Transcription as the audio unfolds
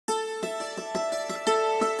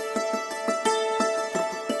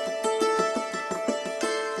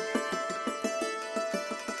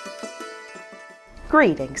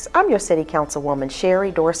Greetings. I'm your City Councilwoman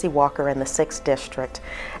Sherry Dorsey Walker in the 6th District.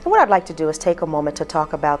 And what I'd like to do is take a moment to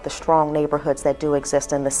talk about the strong neighborhoods that do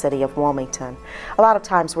exist in the city of Wilmington. A lot of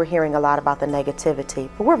times we're hearing a lot about the negativity,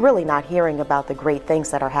 but we're really not hearing about the great things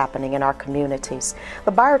that are happening in our communities.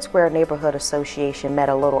 The Bayard Square Neighborhood Association met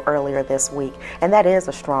a little earlier this week, and that is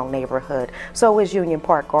a strong neighborhood. So is Union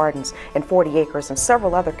Park Gardens and 40 Acres and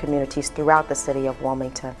several other communities throughout the city of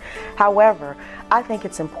Wilmington. However, I think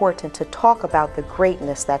it's important to talk about the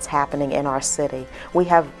greatness that's happening in our city. We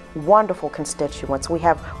have wonderful constituents, we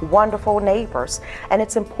have wonderful neighbors, and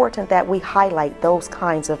it's important that we highlight those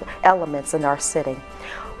kinds of elements in our city.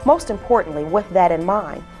 Most importantly, with that in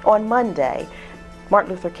mind, on Monday,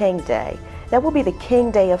 Martin Luther King Day, that will be the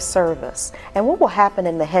King Day of Service. And what will happen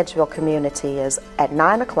in the Hedgeville community is at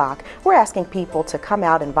 9 o'clock, we're asking people to come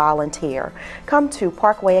out and volunteer. Come to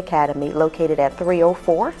Parkway Academy, located at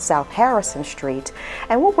 304 South Harrison Street.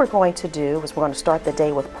 And what we're going to do is we're going to start the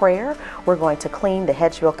day with prayer. We're going to clean the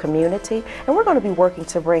Hedgeville community, and we're going to be working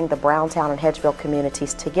to bring the Browntown and Hedgeville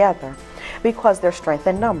communities together, because there's strength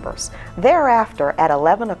in numbers. Thereafter, at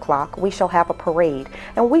 11 o'clock, we shall have a parade,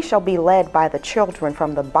 and we shall be led by the children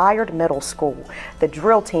from the Bayard Middle School. The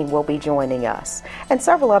drill team will be joining us, and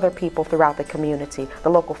several other people throughout the community. The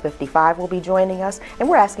Local 55 will be joining us, and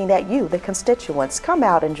we're asking that you, the constituents, come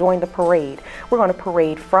out and join the parade. We're going to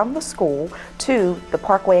parade from the school to the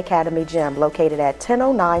Parkway Academy gym, located at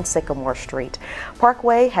 1009 Sycamore Street.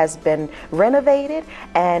 Parkway has been renovated,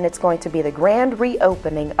 and it's going to be the grand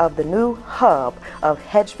reopening of the new hub of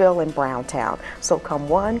Hedgeville and Browntown. So come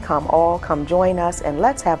one, come all, come join us, and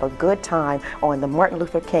let's have a good time on the Martin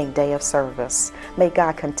Luther King Day of Service. May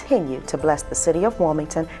God continue to bless the city of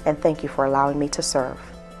Wilmington, and thank you for allowing me to serve.